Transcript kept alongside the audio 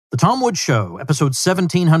Tom Woods Show, episode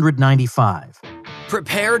 1795.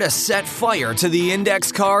 Prepare to set fire to the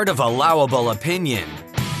index card of allowable opinion.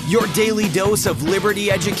 Your daily dose of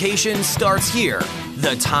liberty education starts here.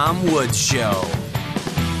 The Tom Woods Show.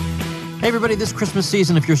 Hey everybody, this Christmas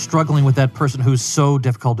season, if you're struggling with that person who's so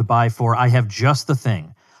difficult to buy for, I have just the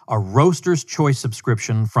thing. A Roaster's Choice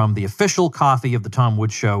subscription from the official coffee of the Tom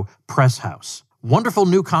Woods Show, Press House. Wonderful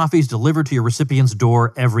new coffees delivered to your recipient's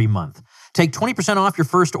door every month. Take 20% off your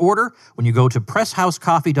first order when you go to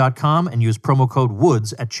presshousecoffee.com and use promo code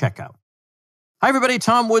WOODS at checkout. Hi everybody,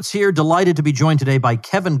 Tom Woods here, delighted to be joined today by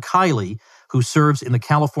Kevin Kiley, who serves in the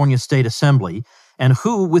California State Assembly, and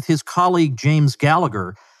who, with his colleague James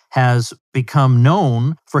Gallagher, has become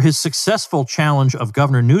known for his successful challenge of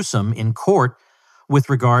Governor Newsom in court with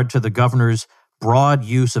regard to the governor's broad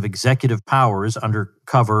use of executive powers under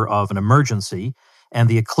cover of an emergency and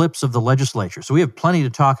the eclipse of the legislature. So we have plenty to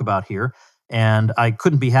talk about here, and I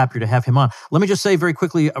couldn't be happier to have him on. Let me just say very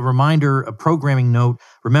quickly, a reminder, a programming note.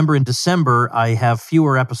 Remember, in December, I have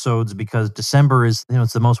fewer episodes because December is,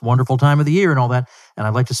 it's the most wonderful time of the year and all that, and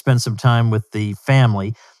I'd like to spend some time with the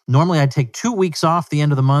family. Normally, I'd take 2 weeks off the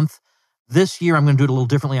end of the month. This year, I'm going to do it a little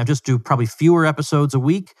differently. I'll just do probably fewer episodes a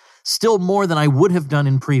week. Still more than I would have done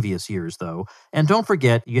in previous years, though. And don't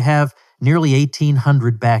forget, you have nearly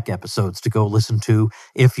 1,800 back episodes to go listen to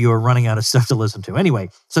if you're running out of stuff to listen to. Anyway,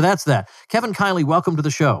 so that's that. Kevin Kiley, welcome to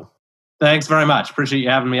the show. Thanks very much. Appreciate you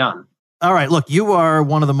having me on. All right, look, you are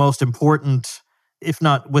one of the most important, if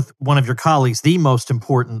not with one of your colleagues, the most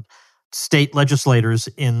important state legislators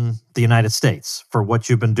in the United States for what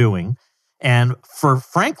you've been doing and for,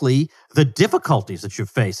 frankly, the difficulties that you've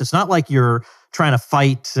faced. It's not like you're trying to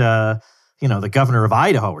fight, the governor of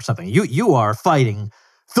Idaho or something. You are fighting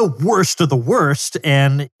the worst of the worst,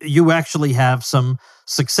 and you actually have some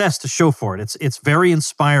success to show for it. It's very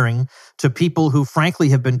inspiring to people who, frankly,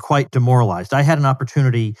 have been quite demoralized. I had an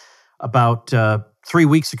opportunity about 3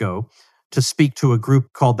 weeks ago to speak to a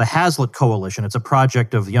group called the Hazlitt Coalition. It's a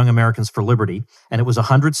project of Young Americans for Liberty, and it was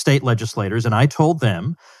 100 state legislators, and I told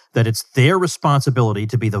them that it's their responsibility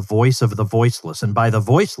to be the voice of the voiceless. And by the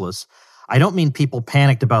voiceless, I don't mean people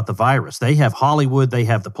panicked about the virus. They have Hollywood, they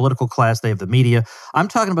have the political class, they have the media. I'm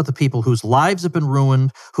talking about the people whose lives have been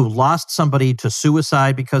ruined, who lost somebody to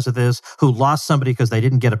suicide because of this, who lost somebody because they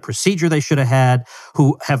didn't get a procedure they should have had,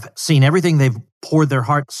 who have seen everything they've poured their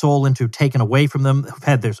heart and soul into taken away from them, who've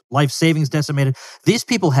had their life savings decimated. These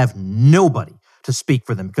people have nobody to speak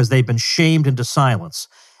for them because they've been shamed into silence.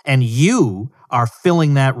 And you are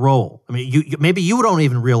filling that role. I mean, maybe you don't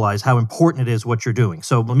even realize how important it is what you're doing.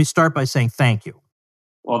 So let me start by saying thank you.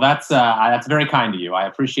 Well, that's very kind of you. I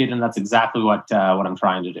appreciate it, and that's exactly what I'm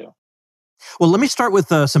trying to do. Well, let me start with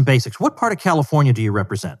some basics. What part of California do you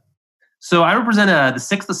represent? So I represent the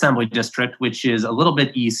 6th Assembly District, which is a little bit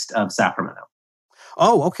east of Sacramento.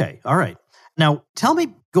 Oh, okay. All right. Now, tell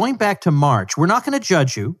me, going back to March, we're not going to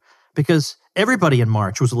judge you because everybody in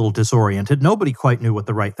March was a little disoriented. Nobody quite knew what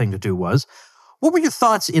the right thing to do was. What were your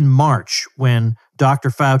thoughts in March when Dr.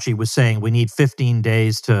 Fauci was saying we need 15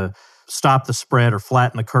 days to stop the spread or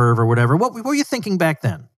flatten the curve or whatever? What were you thinking back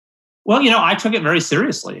then? Well, I took it very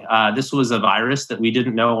seriously. This was a virus that we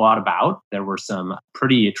didn't know a lot about. There were some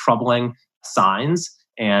pretty troubling signs.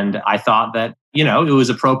 And I thought that, it was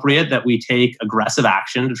appropriate that we take aggressive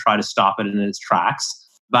action to try to stop it in its tracks.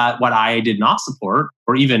 But what I did not support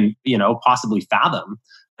or even, possibly fathom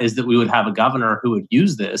is that we would have a governor who would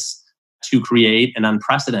use this to create an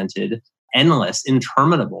unprecedented, endless,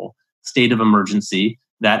 interminable state of emergency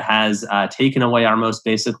that has taken away our most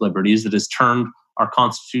basic liberties, that has turned our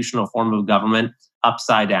constitutional form of government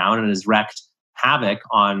upside down and has wreaked havoc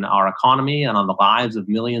on our economy and on the lives of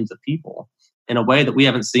millions of people in a way that we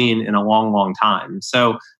haven't seen in a long, long time.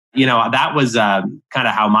 So, that was kind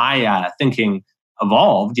of how my thinking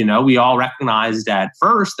evolved. We all recognized at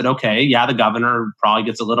first that, okay, yeah, the governor probably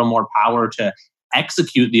gets a little more power to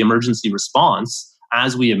execute the emergency response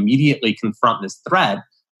as we immediately confront this threat.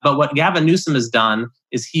 But what Gavin Newsom has done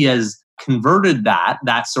is he has converted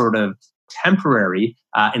that sort of temporary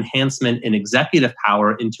enhancement in executive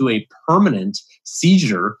power into a permanent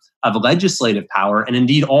seizure of legislative power and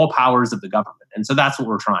indeed all powers of the government. And so that's what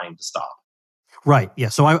we're trying to stop. Right. Yeah.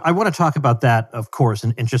 So I want to talk about that, of course,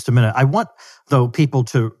 in just a minute. I want, though, people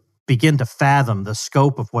to begin to fathom the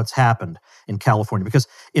scope of what's happened in California. Because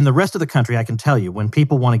in the rest of the country, I can tell you, when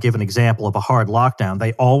people want to give an example of a hard lockdown,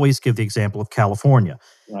 they always give the example of California.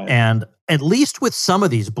 Right. And at least with some of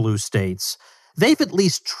these blue states, they've at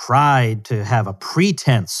least tried to have a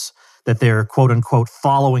pretense that they're, quote unquote,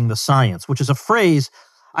 following the science, which is a phrase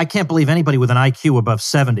I can't believe anybody with an IQ above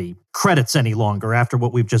 70 credits any longer after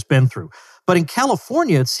what we've just been through. But in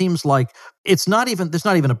California, it seems like there's not even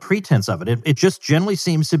a pretense of it. It just generally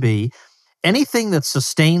seems to be anything that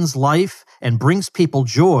sustains life and brings people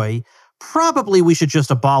joy. Probably we should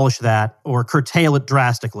just abolish that or curtail it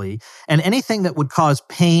drastically. And anything that would cause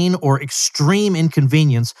pain or extreme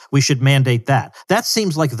inconvenience, we should mandate that. That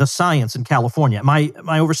seems like the science in California. Am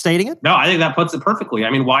I overstating it? No, I think that puts it perfectly. I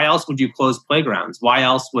mean, why else would you close playgrounds? Why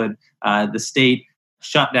else would the state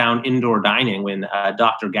shut down indoor dining when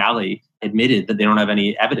Dr. Ghaly admitted that they don't have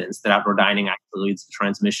any evidence that outdoor dining actually leads to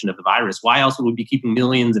transmission of the virus? Why else would we be keeping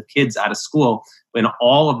millions of kids out of school when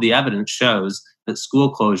all of the evidence shows that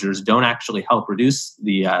school closures don't actually help reduce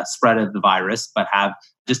the spread of the virus, but have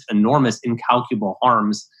just enormous, incalculable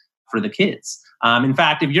harms for the kids? In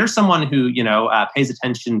fact, if you're someone who pays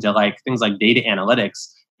attention to things like data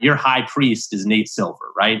analytics, your high priest is Nate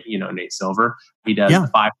Silver, right? You know Nate Silver. He does the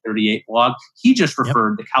 538 blog. He just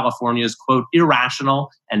referred to California's, quote, irrational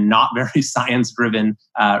and not very science-driven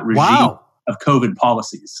regime of COVID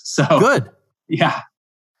policies. So good. Yeah.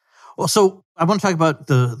 Well, so I want to talk about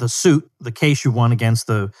the suit, the case you won against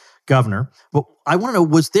the governor. But I want to know,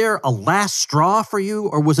 was there a last straw for you,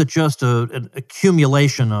 or was it just an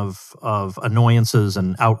accumulation of annoyances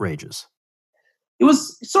and outrages? It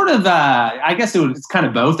was sort of, I guess it's kind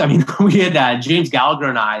of both. I mean, we had James Gallagher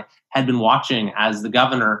and I had been watching as the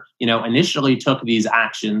governor, initially took these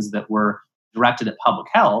actions that were directed at public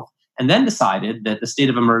health, and then decided that the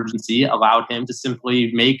state of emergency allowed him to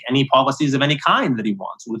simply make any policies of any kind that he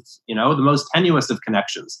wants with, the most tenuous of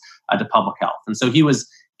connections to public health. And so he was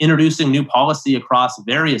introducing new policy across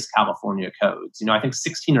various California codes. I think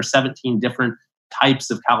 16 or 17 different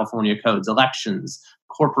types of California codes: elections,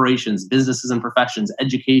 corporations, businesses and professions,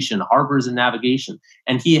 education, harbors and navigation.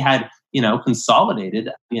 And he had, consolidated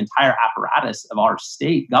the entire apparatus of our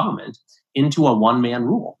state government into a one-man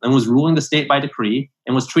rule, and was ruling the state by decree,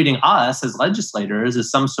 and was treating us as legislators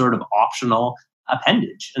as some sort of optional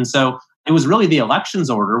appendage. And so it was really the elections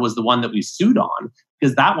order was the one that we sued on,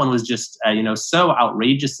 because that one was just, so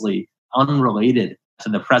outrageously unrelated to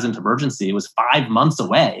the present emergency. It was 5 months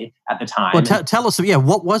away at the time. Well, tell us,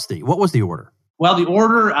 what was the order? Well, the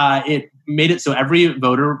order, it made it so every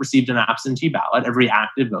voter received an absentee ballot, every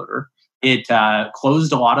active voter. It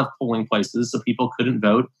closed a lot of polling places so people couldn't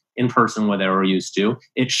vote in person where they were used to.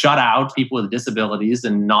 It shut out people with disabilities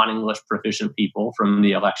and non-English proficient people from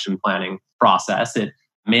the election planning process. It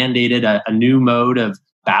mandated a new mode of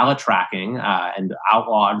ballot tracking and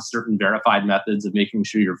outlawed certain verified methods of making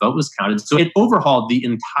sure your vote was counted. So it overhauled the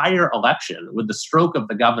entire election with the stroke of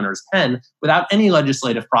the governor's pen without any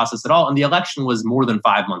legislative process at all. And the election was more than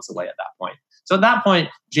 5 months away at that point. So at that point,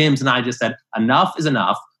 James and I just said, enough is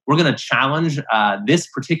enough. We're going to challenge this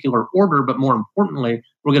particular order, but more importantly,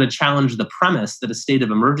 we're going to challenge the premise that a state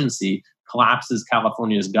of emergency collapses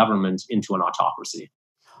California's government into an autocracy.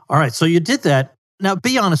 All right, so you did that. Now,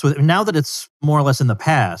 be honest with me. Now that it's more or less in the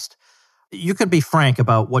past, you could be frank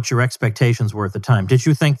about what your expectations were at the time. Did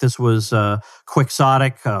you think this was a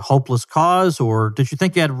quixotic, hopeless cause, or did you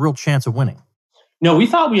think you had a real chance of winning? No, we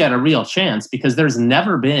thought we had a real chance because there's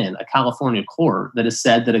never been a California court that has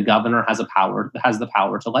said that a governor has the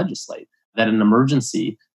power to legislate, that an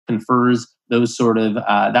emergency confers that sort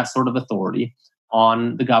of authority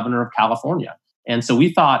on the governor of California. And so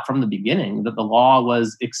we thought from the beginning that the law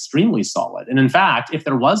was extremely solid. And in fact, if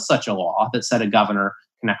there was such a law that said a governor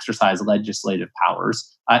can exercise legislative powers,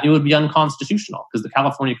 it would be unconstitutional because the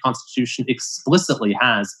California Constitution explicitly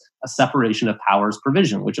has a separation of powers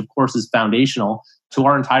provision, which of course is foundational to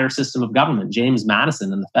our entire system of government. James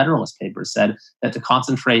Madison in the Federalist Papers said that to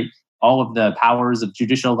concentrate all of the powers of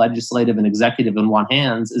judicial, legislative, and executive in one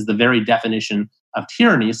hands is the very definition of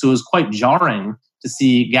tyranny. So it was quite jarring to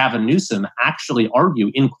see Gavin Newsom actually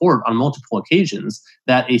argue in court on multiple occasions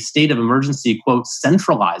that a state of emergency, quote,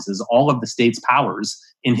 centralizes all of the state's powers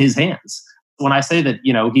in his hands. When I say that,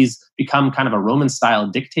 he's become kind of a Roman-style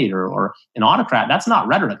dictator or an autocrat, that's not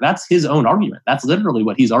rhetoric. That's his own argument. That's literally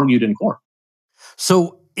what he's argued in court.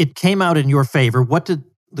 So it came out in your favor. What did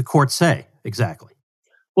the court say exactly?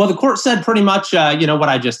 Well, the court said pretty much, what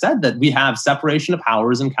I just said, that we have separation of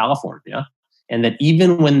powers in California, and that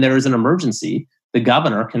even when there is an emergency, the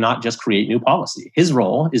governor cannot just create new policy. His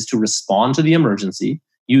role is to respond to the emergency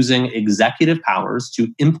using executive powers to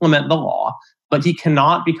implement the law, but he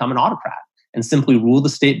cannot become an autocrat and simply rule the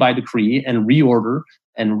state by decree and reorder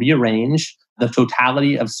and rearrange the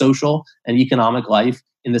totality of social and economic life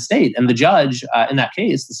in the state. And the judge, in that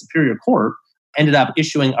case, the Superior Court, ended up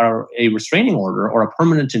issuing a restraining order or a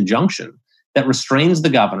permanent injunction that restrains the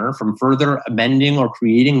governor from further amending or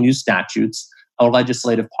creating new statutes or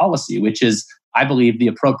legislative policy, which is I believe, the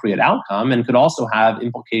appropriate outcome and could also have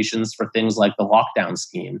implications for things like the lockdown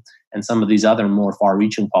scheme and some of these other more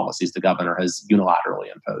far-reaching policies the governor has unilaterally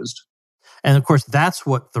imposed. And of course, that's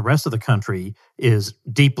what the rest of the country is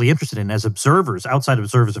deeply interested in. As observers, outside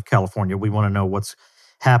observers of California, we want to know what's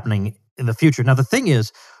happening in the future. Now, the thing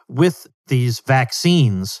is, with these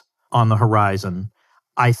vaccines on the horizon,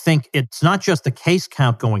 I think it's not just the case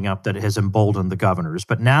count going up that has emboldened the governors,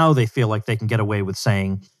 but now they feel like they can get away with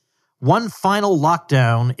saying, one final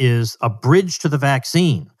lockdown is a bridge to the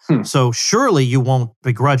vaccine. So surely you won't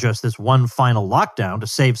begrudge us this one final lockdown to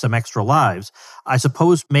save some extra lives. I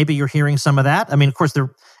suppose maybe you're hearing some of that. I mean, of course,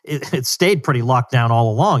 it stayed pretty locked down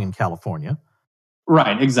all along in California.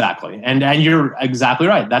 Right, exactly. And you're exactly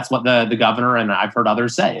right. That's what the governor, and I've heard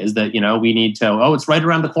others say, is that, we need to, it's right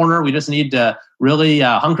around the corner. We just need to really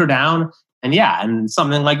hunker down. And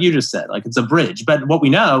something like you just said, like it's a bridge. But what we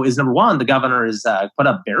know is, number one, the governor has put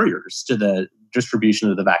up barriers to the distribution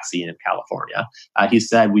of the vaccine in California. He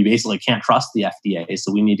said we basically can't trust the FDA,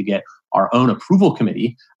 so we need to get our own approval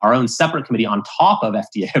committee, our own separate committee on top of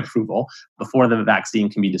FDA approval before the vaccine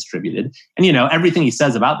can be distributed. And, everything he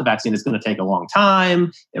says about the vaccine is going to take a long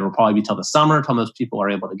time. It will probably be till the summer, till most people are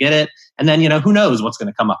able to get it. And then, who knows what's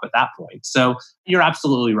going to come up at that point. So you're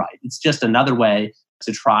absolutely right. It's just another way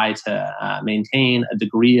to try to maintain a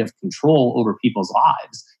degree of control over people's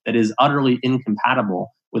lives that is utterly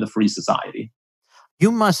incompatible with a free society.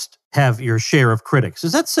 You must have your share of critics.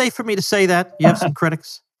 Is that safe for me to say that? You have some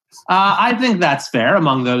critics? I think that's fair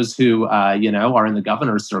among those who, are in the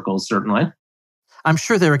governor's circles, certainly. I'm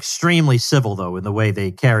sure they're extremely civil, though, in the way they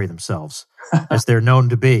carry themselves, as they're known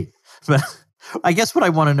to be. But I guess what I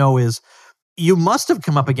want to know is, you must have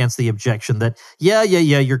come up against the objection that,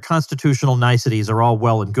 your constitutional niceties are all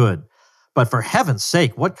well and good. But for heaven's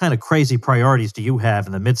sake, what kind of crazy priorities do you have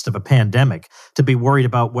in the midst of a pandemic to be worried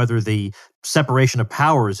about whether the separation of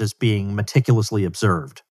powers is being meticulously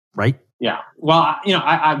observed, right? Yeah. Well,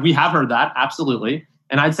 we have heard that, absolutely.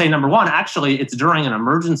 And I'd say, number one, actually, it's during an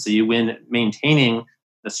emergency when maintaining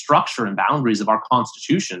the structure and boundaries of our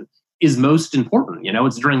Constitution is most important.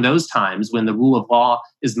 It's during those times when the rule of law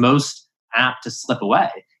is most apt to slip away.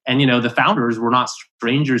 And, the founders were not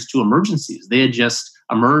strangers to emergencies. They had just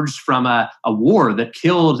emerged from a war that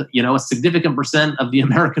killed, a significant percent of the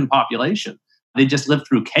American population. They just lived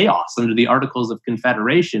through chaos under the Articles of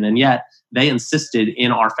Confederation. And yet they insisted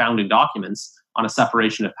in our founding documents on a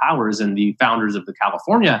separation of powers. And the founders of the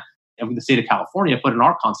state of California put in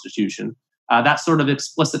our Constitution that sort of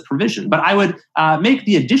explicit provision. But I would make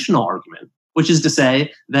the additional argument, which is to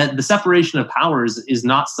say that the separation of powers is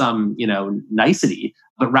not some, nicety,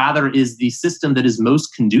 but rather is the system that is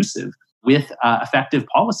most conducive with effective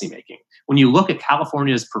policymaking. When you look at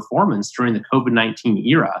California's performance during the COVID-19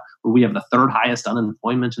 era, where we have the third highest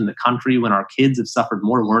unemployment in the country, when our kids have suffered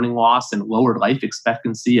more learning loss and lower life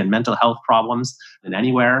expectancy and mental health problems than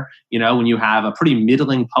anywhere, when you have a pretty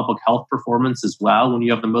middling public health performance as well, when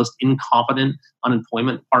you have the most incompetent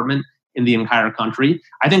unemployment department in the entire country,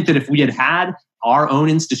 I think that if we had had our own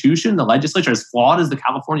institution, the legislature, as flawed as the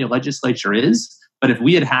California legislature is, but if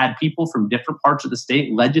we had had people from different parts of the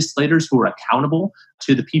state, legislators who are accountable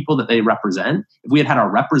to the people that they represent, if we had had a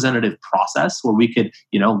representative process where we could,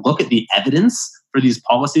 look at the evidence for these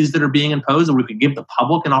policies that are being imposed, or we could give the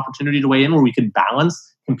public an opportunity to weigh in, where we could balance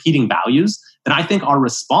competing values, then I think our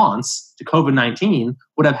response to COVID-19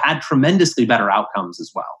 would have had tremendously better outcomes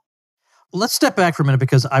as well. Let's step back for a minute,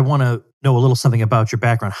 because I want to know a little something about your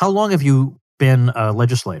background. How long have you been a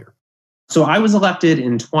legislator? So I was elected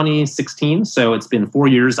in 2016. So it's been 4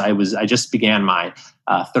 years. I just began my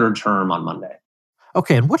third term on Monday.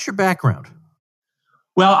 Okay. And what's your background?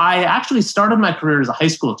 Well, I actually started my career as a high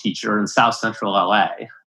school teacher in South Central LA.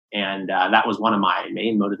 And that was one of my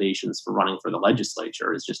main motivations for running for the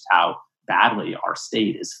legislature, is just how badly our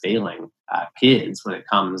state is failing kids when it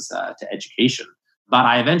comes to education. But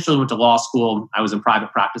I eventually went to law school. I was in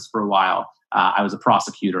private practice for a while. I was a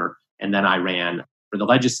prosecutor, and then I ran for the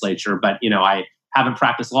legislature. But, I haven't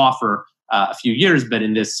practiced law for a few years. But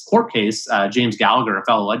in this court case, James Gallagher, a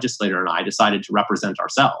fellow legislator, and I decided to represent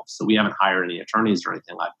ourselves. So we haven't hired any attorneys or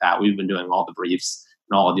anything like that. We've been doing all the briefs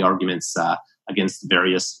and all of the arguments against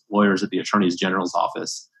various lawyers at the Attorney General's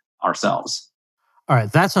office ourselves. All right.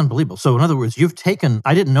 That's unbelievable. So in other words,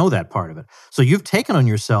 I didn't know that part of it. So you've taken on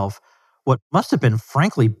yourself what must have been,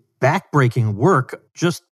 frankly, backbreaking work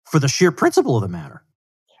just for the sheer principle of the matter.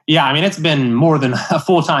 Yeah, I mean, it's been more than a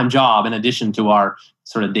full-time job in addition to our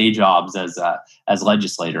sort of day jobs as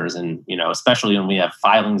legislators. And, especially when we have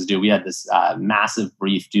filings due, we had this massive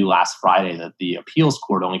brief due last Friday that the appeals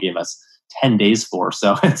court only gave us 10 days for.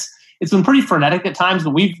 So it's been pretty frenetic at times, but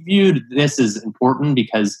we've viewed this as important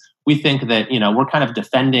because we think that, we're kind of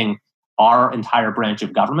defending our entire branch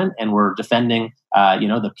of government, and we're defending,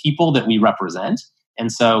 the people that we represent.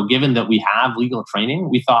 And so given that we have legal training,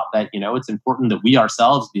 we thought that, it's important that we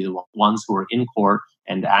ourselves be the ones who are in court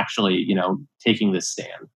and actually, taking this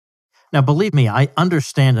stand. Now, believe me, I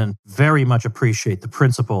understand and very much appreciate the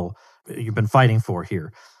principle you've been fighting for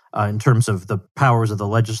here in terms of the powers of the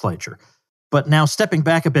legislature. But now stepping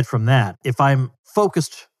back a bit from that, if I'm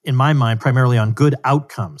focused in my mind primarily on good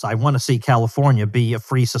outcomes, I want to see California be a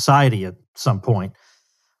free society at some point.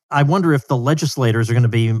 I wonder if the legislators are going to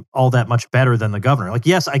be all that much better than the governor. Like,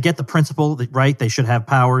 yes, I get the principle, that, right? They should have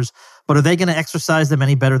powers, but are they going to exercise them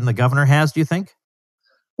any better than the governor has, do you think?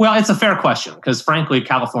 Well, it's a fair question because, frankly,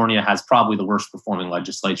 California has probably the worst performing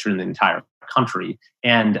legislature in the entire country.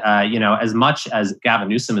 And, as much as Gavin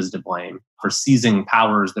Newsom is to blame for seizing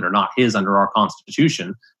powers that are not his under our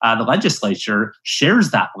Constitution, the legislature shares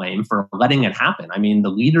that blame for letting it happen. I mean, the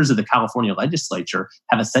leaders of the California legislature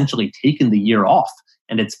have essentially taken the year off.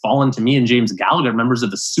 And it's fallen to me and James Gallagher, members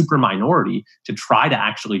of the super minority, to try to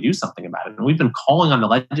actually do something about it. And we've been calling on the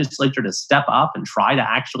legislature to step up and try to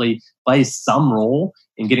actually play some role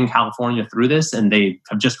in getting California through this, and they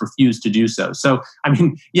have just refused to do so. So, I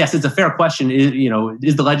mean, yes, it's a fair question.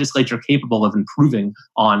 Is the legislature capable of improving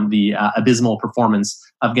on the abysmal performance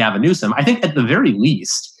of Gavin Newsom? I think at the very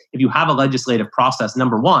least, if you have a legislative process,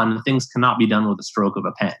 number one, things cannot be done with a stroke of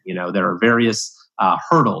a pen. There are various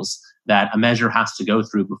hurdles that a measure has to go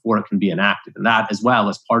through before it can be enacted. And that as well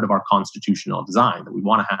is part of our constitutional design, that we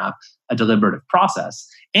want to have a deliberative process.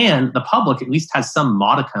 And the public at least has some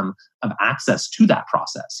modicum of access to that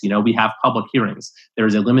process. We have public hearings. There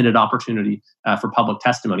is a limited opportunity for public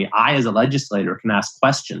testimony. I, as a legislator, can ask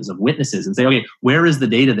questions of witnesses and say, okay, where is the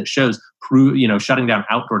data that shows shutting down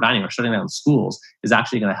outdoor dining or shutting down schools is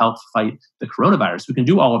actually going to help fight the coronavirus? We can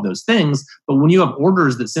do all of those things. But when you have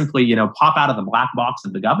orders that simply, pop out of the black box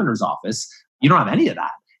of the governor's office, you don't have any of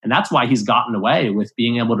that. And that's why he's gotten away with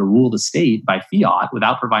being able to rule the state by fiat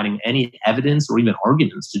without providing any evidence or even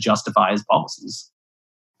arguments to justify his policies.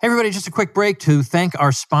 Hey, everybody, just a quick break to thank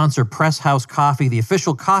our sponsor, Press House Coffee, the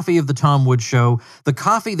official coffee of the Tom Woods Show, the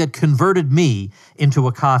coffee that converted me into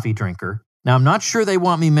a coffee drinker. Now, I'm not sure they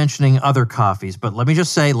want me mentioning other coffees, but let me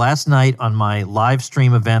just say, last night on my live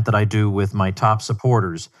stream event that I do with my top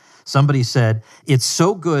supporters, somebody said, it's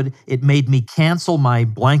so good, it made me cancel my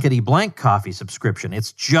blankety blank coffee subscription.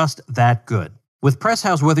 It's just that good. With Press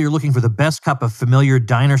House, whether you're looking for the best cup of familiar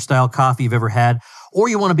diner-style coffee you've ever had, or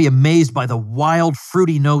you want to be amazed by the wild,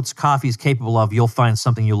 fruity notes coffee is capable of, you'll find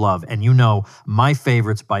something you love. And my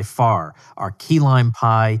favorites by far are key lime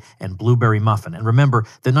pie and blueberry muffin. And remember,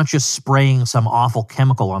 they're not just spraying some awful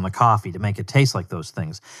chemical on the coffee to make it taste like those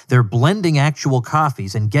things. They're blending actual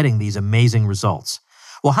coffees and getting these amazing results.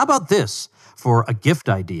 Well, how about this for a gift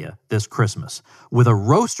idea this Christmas? With a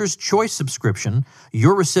Roaster's Choice subscription,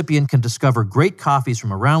 your recipient can discover great coffees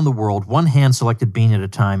from around the world, one hand-selected bean at a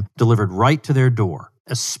time, delivered right to their door.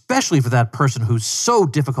 Especially for that person who's so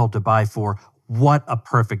difficult to buy for. What a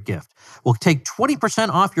perfect gift. We'll take 20%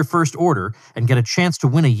 off your first order and get a chance to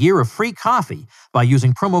win a year of free coffee by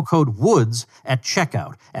using promo code WOODS at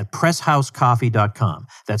checkout at presshousecoffee.com.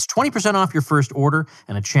 That's 20% off your first order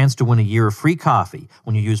and a chance to win a year of free coffee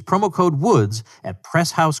when you use promo code WOODS at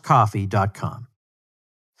presshousecoffee.com.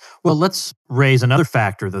 Well, let's raise another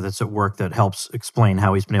factor that's at work that helps explain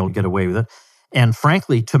how he's been able to get away with it. And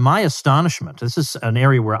frankly, to my astonishment, this is an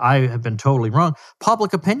area where I have been totally wrong,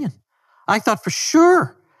 public opinion. I thought for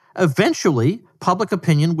sure, eventually, public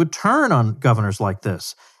opinion would turn on governors like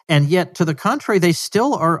this. And yet, to the contrary, they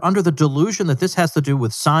still are under the delusion that this has to do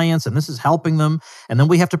with science and this is helping them. And then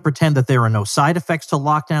we have to pretend that there are no side effects to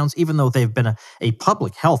lockdowns, even though they've been a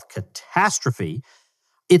public health catastrophe.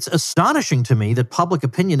 It's astonishing to me that public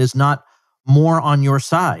opinion is not more on your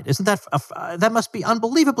side. Isn't that, that must be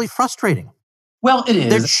unbelievably frustrating. Well, it is.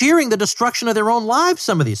 They're cheering the destruction of their own lives,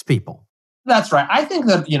 some of these people. That's right. I think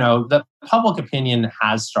that, the public opinion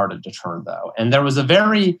has started to turn, though. And there was a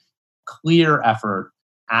very clear effort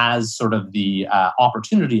as sort of the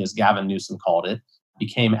opportunity, as Gavin Newsom called it,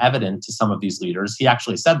 became evident to some of these leaders. He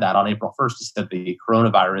actually said that on April 1st. He said the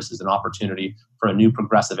coronavirus is an opportunity for a new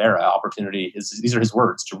progressive era. These are his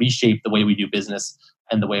words, to reshape the way we do business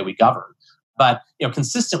and the way we govern. But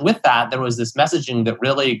consistent with that, there was this messaging that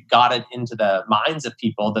really got it into the minds of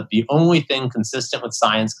people that the only thing consistent with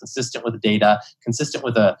science, consistent with data, consistent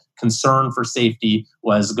with a concern for safety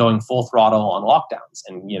was going full throttle on lockdowns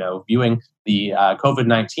and viewing the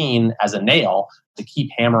COVID-19 as a nail to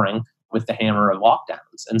keep hammering with the hammer of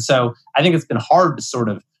lockdowns. And so I think it's been hard to sort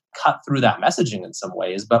of cut through that messaging in some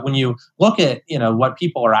ways. But when you look at, what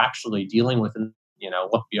people are actually dealing with and,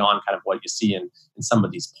 look beyond kind of what you see in some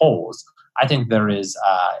of these polls, I think there is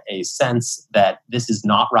a sense that this is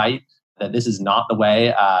not right, that this is not the way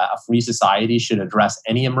a free society should address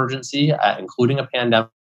any emergency, including a pandemic,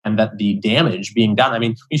 and that the damage being done. I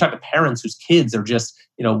mean, when you talk to parents whose kids are just,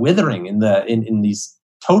 withering in these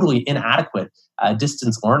totally inadequate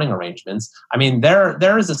distance learning arrangements. I mean,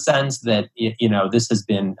 there is a sense that this has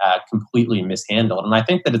been completely mishandled, and I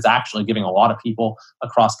think that it's actually giving a lot of people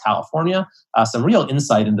across California some real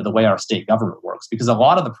insight into the way our state government works. Because a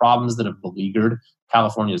lot of the problems that have beleaguered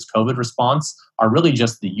California's COVID response are really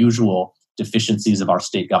just the usual deficiencies of our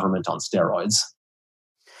state government on steroids.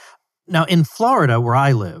 Now, in Florida, where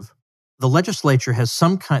I live, the legislature has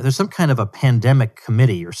there's some kind of a pandemic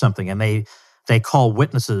committee or something, and they call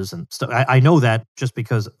witnesses and stuff. I know that just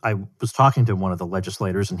because I was talking to one of the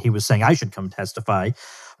legislators and he was saying I should come testify.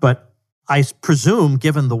 But I presume,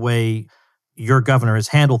 given the way your governor has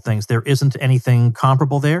handled things, there isn't anything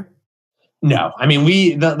comparable there? No. I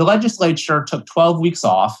mean, the legislature took 12 weeks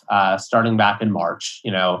off starting back in March.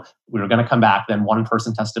 We were going to come back. Then one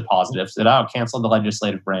person tested positive, said, cancel the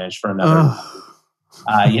legislative branch for another,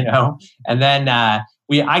 and then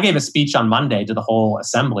I gave a speech on Monday to the whole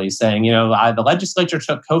assembly saying, the legislature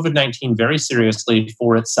took COVID-19 very seriously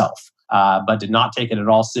for itself, but did not take it at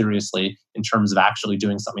all seriously in terms of actually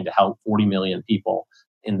doing something to help 40 million people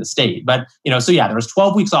in the state. But, there was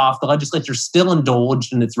 12 weeks off. The legislature still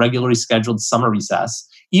indulged in its regularly scheduled summer recess.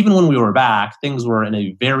 Even when we were back, things were in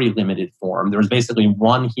a very limited form. There was basically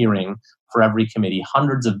one hearing for every committee.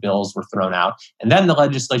 Hundreds of bills were thrown out. And then the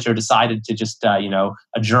legislature decided to just,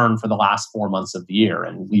 adjourn for the last 4 months of the year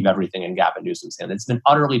and leave everything in Gavin Newsom's hand. It's been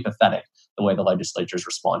utterly pathetic the way the legislature's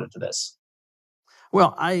responded to this.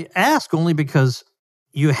 Well, I ask only because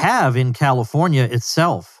you have in California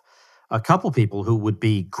itself a couple people who would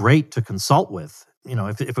be great to consult with,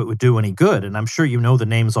 if it would do any good. And I'm sure you know the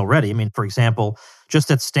names already. I mean, for example,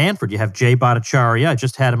 just at Stanford, you have Jay Bhattacharya. I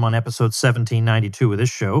just had him on episode 1792 of this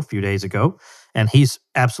show a few days ago. And he's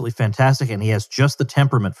absolutely fantastic. And he has just the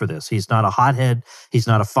temperament for this. He's not a hothead. He's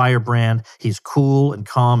not a firebrand. He's cool and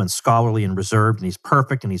calm and scholarly and reserved. And he's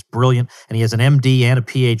perfect and he's brilliant. And he has an MD and a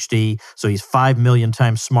PhD. So he's 5 million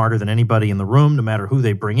times smarter than anybody in the room, no matter who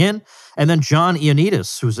they bring in. And then John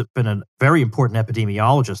Ioannidis, who's been a very important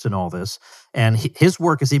epidemiologist in all this. And his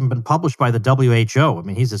work has even been published by the WHO. I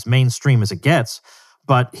mean, he's as mainstream as it gets,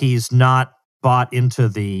 but he's not bought into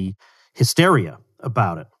the hysteria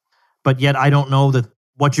about it. But yet I don't know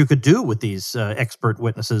what you could do with these expert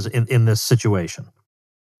witnesses in this situation.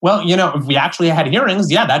 Well, if we actually had hearings,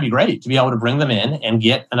 that'd be great to be able to bring them in and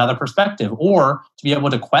get another perspective, or to be able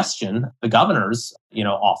to question the governor's,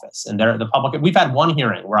 office and the public. We've had one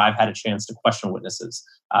hearing where I've had a chance to question witnesses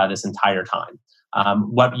this entire time.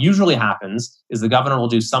 What usually happens is the governor will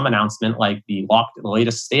do some announcement like the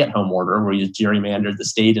latest stay-at-home order, where he's gerrymandered the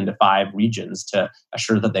state into 5 regions to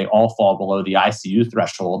assure that they all fall below the ICU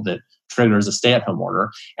threshold that triggers a stay-at-home order.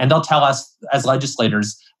 And they'll tell us as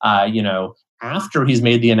legislators, after he's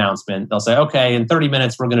made the announcement, they'll say, okay, in 30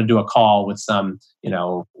 minutes, we're going to do a call with some,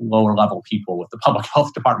 lower level people with the public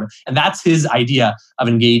health department. And that's his idea of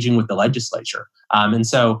engaging with the legislature. And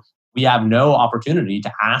so we have no opportunity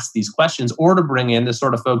to ask these questions or to bring in the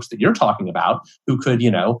sort of folks that you're talking about who could,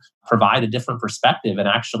 provide a different perspective and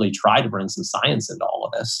actually try to bring some science into all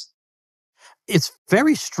of this. It's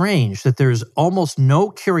very strange that there's almost no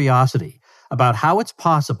curiosity about how it's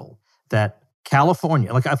possible that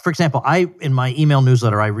California, like for example, in my email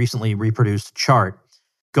newsletter, I recently reproduced a chart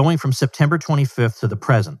going from September 25th to the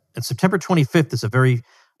present. And September 25th is a very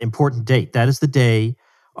important date. That is the day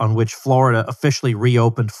on which Florida officially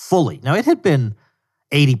reopened fully. Now, it had been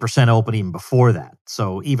 80% open even before that.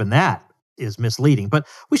 So even that is misleading. But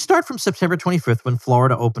we start from September 25th when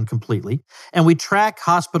Florida opened completely, and we track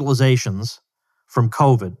hospitalizations from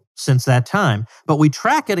COVID since that time, but we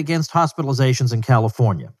track it against hospitalizations in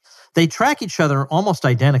California. They track each other almost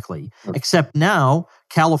identically, except now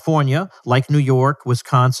California, like New York,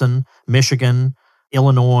 Wisconsin, Michigan,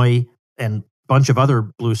 Illinois, and a bunch of other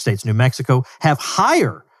blue states, New Mexico, have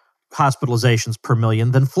higher hospitalizations per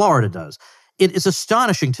million than Florida does. It is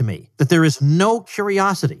astonishing to me that there is no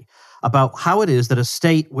curiosity about how it is that this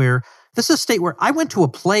is a state where I went to a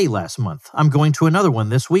play last month. I'm going to another one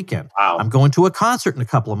this weekend. Wow. I'm going to a concert in a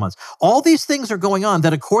couple of months. All these things are going on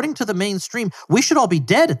that, according to the mainstream, we should all be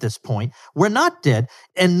dead at this point. We're not dead.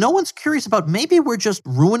 And no one's curious about maybe we're just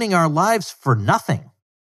ruining our lives for nothing.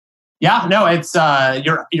 Yeah, no, it's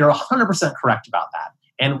you're 100% correct about that.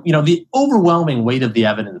 And the overwhelming weight of the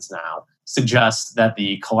evidence now suggests that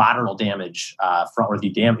the collateral damage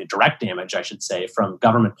direct damage, I should say, from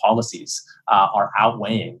government policies are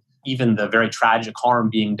outweighing even the very tragic harm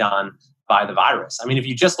being done by the virus. I mean, if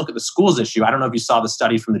you just look at the schools issue, I don't know if you saw the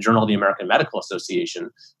study from the Journal of the American Medical Association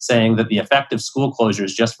saying that the effect of school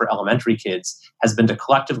closures just for elementary kids has been to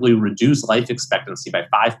collectively reduce life expectancy by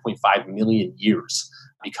 5.5 million years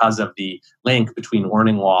because of the link between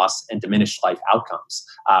learning loss and diminished life outcomes,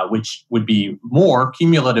 which would be more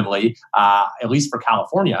cumulatively, at least for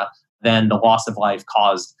California, than the loss of life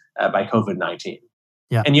caused by COVID-19.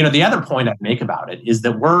 Yeah. And, the other point I'd make about it is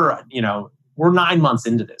that we're 9 months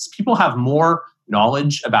into this. People have more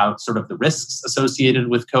knowledge about sort of the risks associated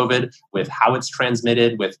with COVID, with how it's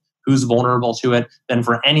transmitted, with who's vulnerable to it, than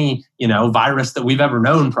for any, virus that we've ever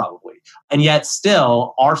known, probably. And yet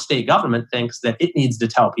still, our state government thinks that it needs to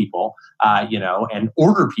tell people, and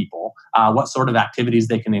order people what sort of activities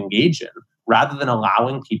they can engage in, rather than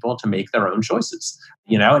allowing people to make their own choices.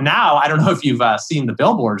 And now, I don't know if you've seen the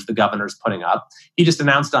billboards the governor's putting up. He just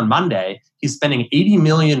announced on Monday he's spending $80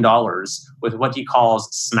 million with what he calls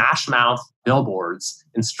smash mouth billboards,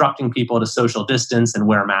 instructing people to social distance and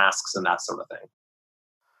wear masks and that sort of thing.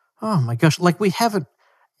 Oh my gosh,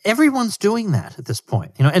 everyone's doing that at this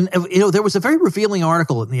point. And there was a very revealing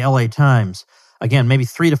article in the LA Times, again, maybe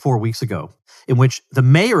 3 to 4 weeks ago, in which the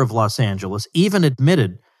mayor of Los Angeles even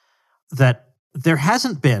admitted that there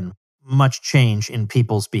hasn't been much change in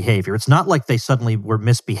people's behavior. It's not like they suddenly were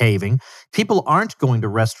misbehaving. People aren't going to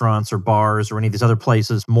restaurants or bars or any of these other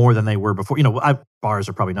places more than they were before. Bars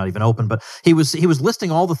are probably not even open, but he was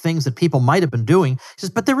listing all the things that people might have been doing. He says,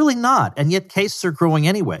 but they're really not. And yet cases are growing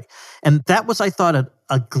anyway. And that was, I thought,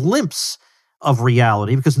 a glimpse of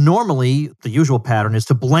reality, because normally the usual pattern is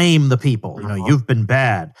to blame the people. You've been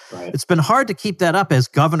bad. Right. It's been hard to keep that up as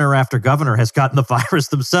governor after governor has gotten the virus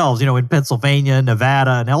themselves. In Pennsylvania,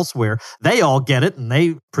 Nevada, and elsewhere, they all get it, and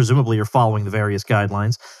they presumably are following the various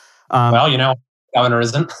guidelines. Governor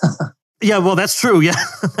isn't. Yeah, well, that's true. Yeah,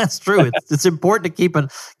 that's true. It's important to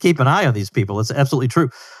keep an eye on these people. It's absolutely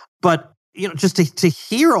true. But just to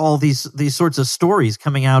hear all these sorts of stories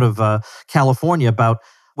coming out of California about,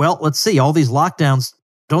 well, let's see, all these lockdowns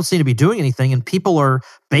don't seem to be doing anything, and people are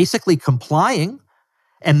basically complying.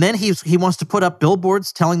 And then he wants to put up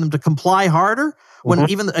billboards telling them to comply harder. When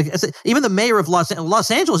even the mayor of Los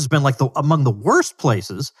Angeles has been among the worst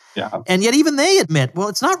places. Yeah. And yet even they admit, well,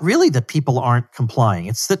 it's not really that people aren't complying.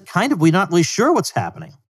 It's that we're not really sure what's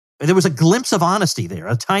happening. There was a glimpse of honesty there,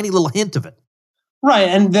 a tiny little hint of it. Right.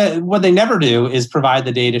 And what they never do is provide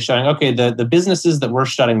the data showing, okay, the businesses that we're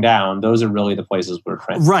shutting down, those are really the places we're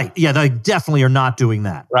transmitting. Right. Yeah, they definitely are not doing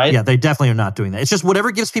that. Right. Yeah, they definitely are not doing that. It's just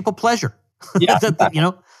whatever gives people pleasure. Yeah.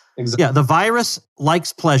 Exactly. Yeah, the virus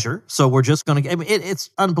likes pleasure, so we're just going to.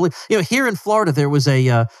 It's unbelievable. Here in Florida, there's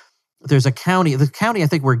a county, the county I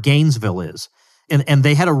think where Gainesville is, and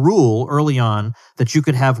they had a rule early on that you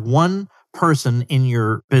could have one person in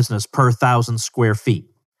your business per 1,000 square feet.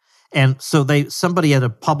 And so somebody at a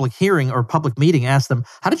public hearing or public meeting asked them,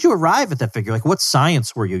 how did you arrive at that figure? What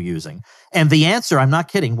science were you using? And the answer, I'm not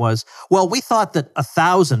kidding, was, well, we thought that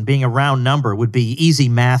 1,000 being a round number would be easy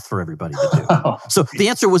math for everybody to do. So the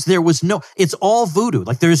answer was it's all voodoo.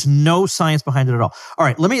 There's no science behind it at all. All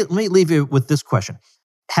right, let me leave you with this question.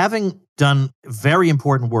 Having done very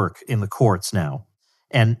important work in the courts now,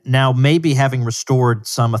 and now maybe having restored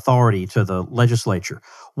some authority to the legislature,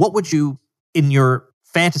 what would you, in your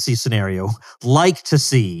fantasy scenario, like to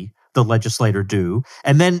see the legislator do?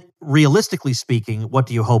 And then realistically speaking, what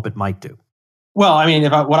do you hope it might do? Well,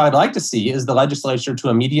 what I'd like to see is the legislature to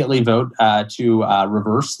immediately vote to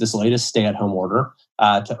reverse this latest stay-at-home order,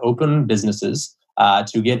 to open businesses,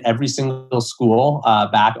 to get every single school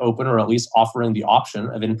back open, or at least offering the option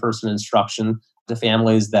of in-person instruction to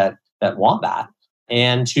families that want that.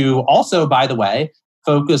 And to also, by the way,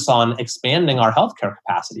 focus on expanding our healthcare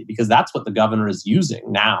capacity, because that's what the governor is using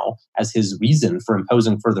now as his reason for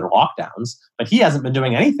imposing further lockdowns. But he hasn't been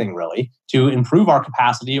doing anything really to improve our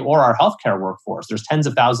capacity or our healthcare workforce. There's tens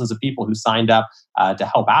of thousands of people who signed up to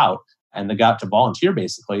help out, and they got to volunteer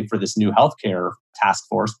basically for this new healthcare task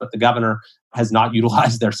force, but the governor has not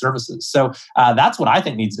utilized their services. So that's what I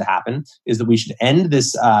think needs to happen, is that we should end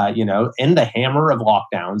this, end the hammer of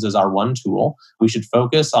lockdowns as our one tool. We should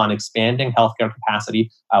focus on expanding healthcare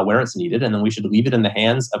capacity where it's needed, and then we should leave it in the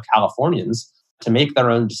hands of Californians to make their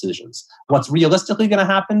own decisions. What's realistically going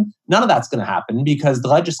to happen? None of that's going to happen, because the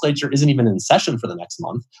legislature isn't even in session for the next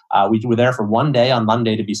month. We were there for one day on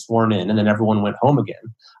Monday to be sworn in, and then everyone went home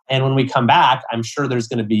again. And when we come back, I'm sure there's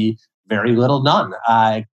going to be very little, none,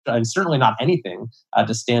 and certainly not anything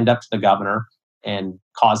to stand up to the governor and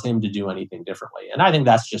cause him to do anything differently. And I think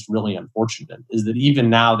that's just really unfortunate, is that even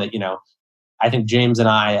now that, I think James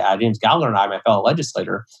Gallagher and I, my fellow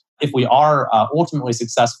legislator, if we are ultimately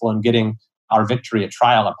successful in getting our victory at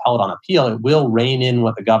trial upheld on appeal, it will rein in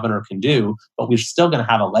what the governor can do. But we're still going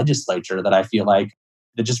to have a legislature that I feel like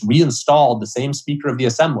that just reinstalled the same Speaker of the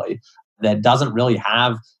Assembly that doesn't really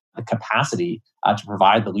have the capacity to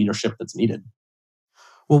provide the leadership that's needed.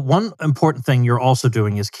 Well, one important thing you're also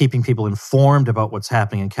doing is keeping people informed about what's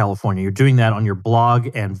happening in California. You're doing that on your blog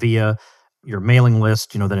and via your mailing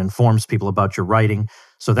list, that informs people about your writing.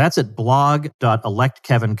 So that's at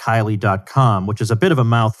blog.electkevinkiley.com, which is a bit of a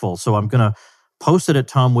mouthful. So I'm going to post it at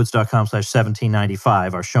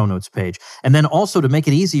tomwoods.com/1795, our show notes page. And then also to make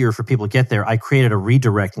it easier for people to get there, I created a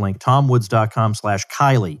redirect link,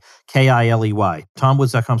 tomwoods.com/Kiley, Kiley.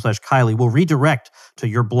 Tomwoods.com/Kiley will redirect to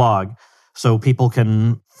your blog so people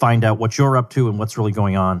can find out what you're up to and what's really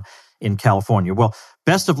going on in California. Well,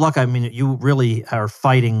 best of luck. I mean, you really are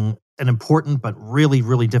fighting an important but really,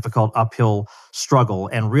 really difficult uphill struggle,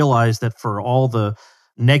 and realize that for all the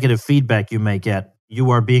negative feedback you may get, you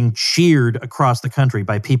are being cheered across the country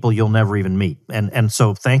by people you'll never even meet. And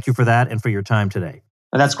so thank you for that and for your time today.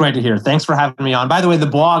 That's great to hear. Thanks for having me on. By the way, the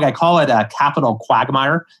blog, I call it Capital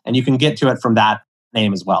Quagmire, and you can get to it from that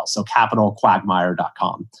name as well. So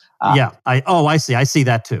capitalquagmire.com. I see. I see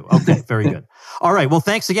that too. Okay, very good. All right. Well,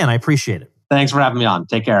 thanks again. I appreciate it. Thanks for having me on.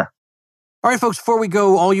 Take care. All right, folks, before we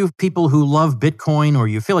go, all you people who love Bitcoin, or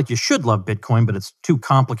you feel like you should love Bitcoin, but it's too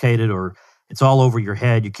complicated or it's all over your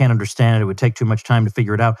head, you can't understand it, it would take too much time to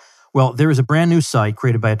figure it out. Well, there is a brand new site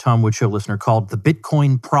created by a Tom Woods Show listener called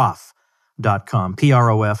thebitcoinprof.com,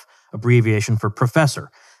 P-R-O-F, abbreviation for professor.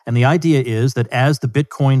 And the idea is that as the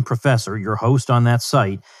Bitcoin professor, your host on that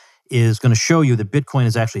site, is going to show you that Bitcoin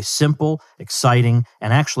is actually simple, exciting,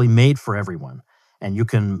 and actually made for everyone. And you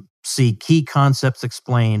can see key concepts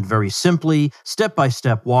explained very simply,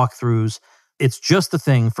 step-by-step walkthroughs. It's just the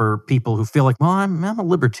thing for people who feel like, well, I'm a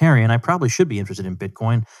libertarian. I probably should be interested in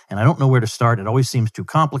Bitcoin, and I don't know where to start. It always seems too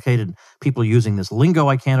complicated. People are using this lingo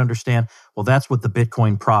I can't understand. Well, that's what the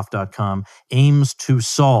bitcoinprof.com aims to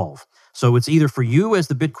solve. So it's either for you as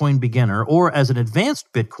the Bitcoin beginner or as an advanced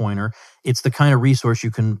Bitcoiner. It's the kind of resource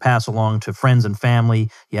you can pass along to friends and family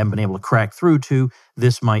you haven't been able to crack through to.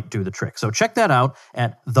 This might do the trick. So check that out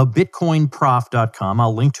at thebitcoinprof.com.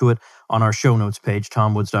 I'll link to it on our show notes page,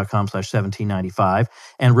 tomwoods.com/1795.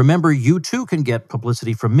 And remember, you too can get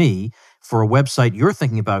publicity from me for a website you're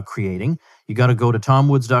thinking about creating. You got to go to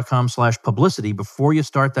tomwoods.com/publicity before you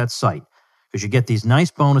start that site, because you get these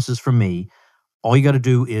nice bonuses from me. All you got to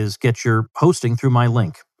do is get your hosting through my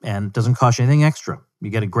link, and it doesn't cost you anything extra. You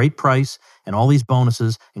get a great price and all these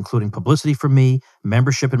bonuses, including publicity from me,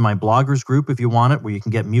 membership in my bloggers group if you want it, where you can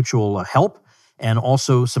get mutual help, and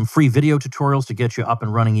also some free video tutorials to get you up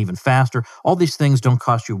and running even faster. All these things don't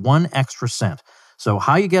cost you one extra cent. So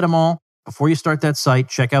how you get them all? Before you start that site,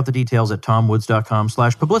 check out the details at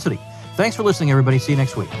tomwoods.com/publicity. Thanks for listening, everybody. See you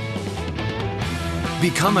next week.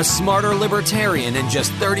 Become a smarter libertarian in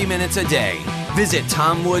just 30 minutes a day. Visit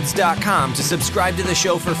tomwoods.com to subscribe to the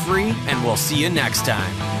show for free, and we'll see you next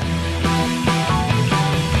time.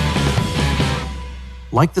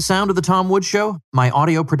 Like the sound of The Tom Woods Show? My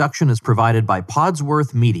audio production is provided by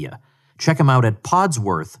Podsworth Media. Check them out at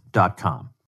podsworth.com.